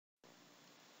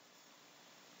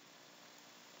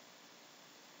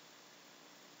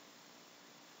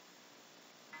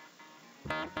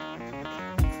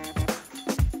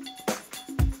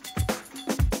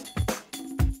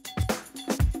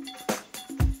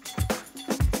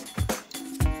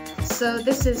So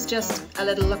this is just a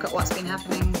little look at what's been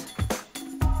happening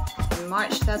in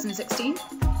March 2016.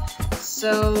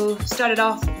 So started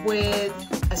off with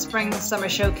a spring-summer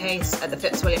showcase at the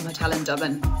Fitzwilliam Hotel in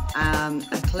Dublin.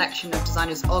 A collection of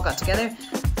designers all got together,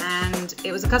 and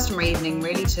it was a customer evening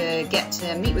really to get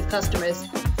to meet with customers,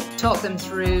 talk them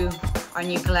through our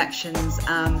new collections,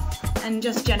 and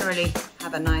just generally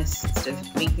have a nice sort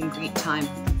of meet and greet time.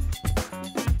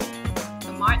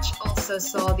 March also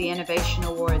saw the Innovation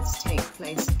Awards take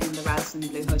place in the Marsden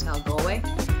Hotel Galway,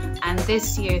 and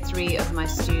this year 3 of my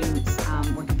students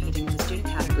were competing in the student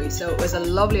category, so it was a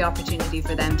lovely opportunity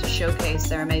for them to showcase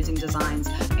their amazing designs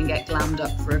and get glammed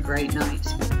up for a great night.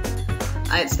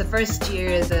 It's the first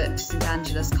year that St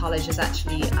Angela's College has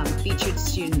actually featured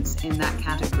students in that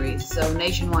category, so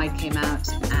Nationwide came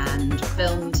out and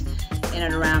filmed in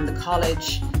and around the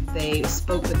college. They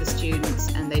spoke with the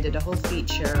students and they did a whole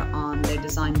feature on their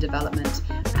design development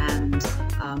and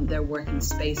their working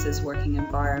spaces, working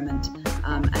environment,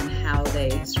 and how they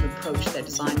sort of approach their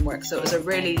design work. So it was a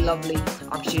really lovely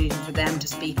opportunity for them to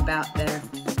speak about their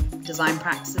design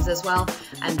practices as well,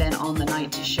 and then on the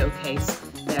night to showcase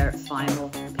their final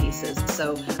pieces.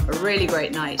 So a really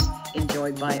great night,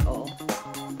 enjoyed by all.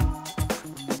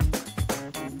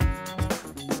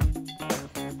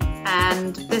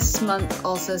 And this month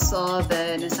also saw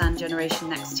the Nissan Generation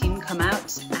Next team come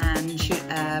out and shoot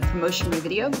a promotional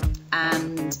video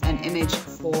and an image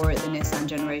for the Nissan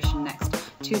Generation Next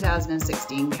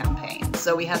 2016 campaign.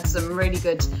 So we had some really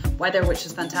good weather, which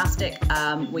was fantastic.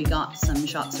 We got some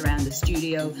shots around the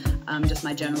studio, just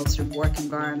my general sort of work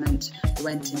environment. We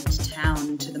went into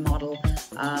town to the model,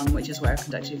 which is where I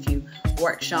conducted a few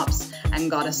workshops and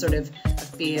got a sort of a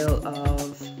feel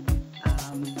of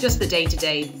just the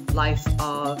day-to-day life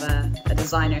of a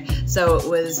designer. So it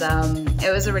was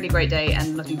a really great day,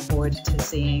 and looking forward to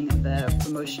seeing the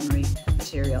promotionary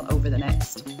material over the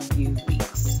next few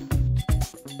weeks.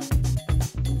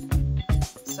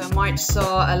 So March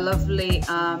saw a lovely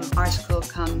article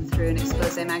come through in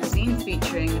Xpose magazine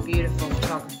featuring the beautiful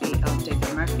photography of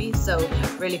David Murphy. So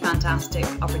really fantastic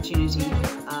opportunity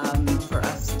for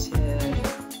us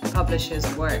to publish his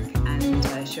work and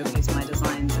showcase my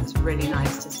designs. It's really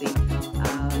nice to see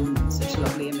such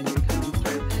lovely imagery coming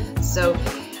through. So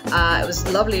it was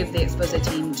lovely of the Xpose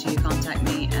team to contact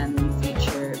me and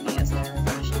feature me as their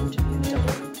fashion interview in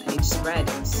double-page spread.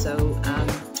 So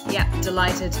yeah,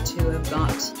 delighted to have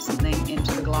got something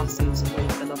into the glossies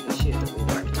with the lovely shoot that we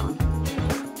worked on.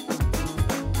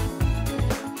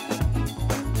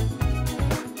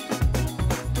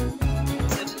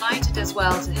 As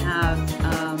well to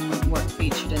have work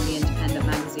featured in the Independent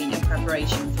magazine in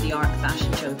preparation for the ARC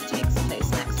fashion show that takes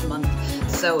place next month.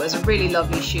 So it was a really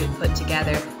lovely shoot put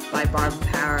together by Barbara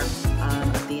Power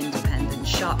of the Independent,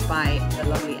 shot by the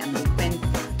lovely Emily Quinn,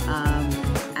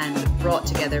 and brought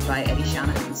together by Eddie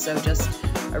Shanahan. So just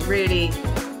a really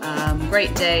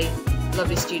great day,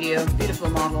 lovely studio,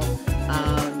 beautiful model,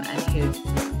 and who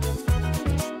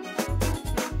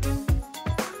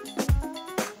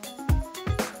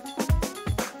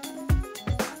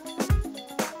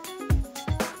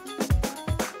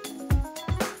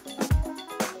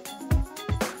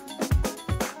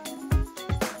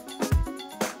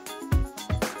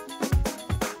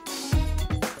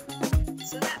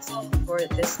for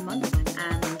this month,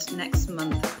 and next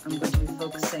month I'm going to be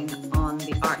focusing on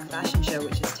the ARC fashion show,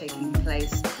 which is taking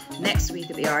place next week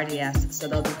at the RDS, so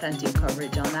there'll be plenty of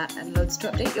coverage on that and loads to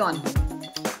update you on.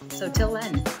 So till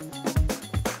then.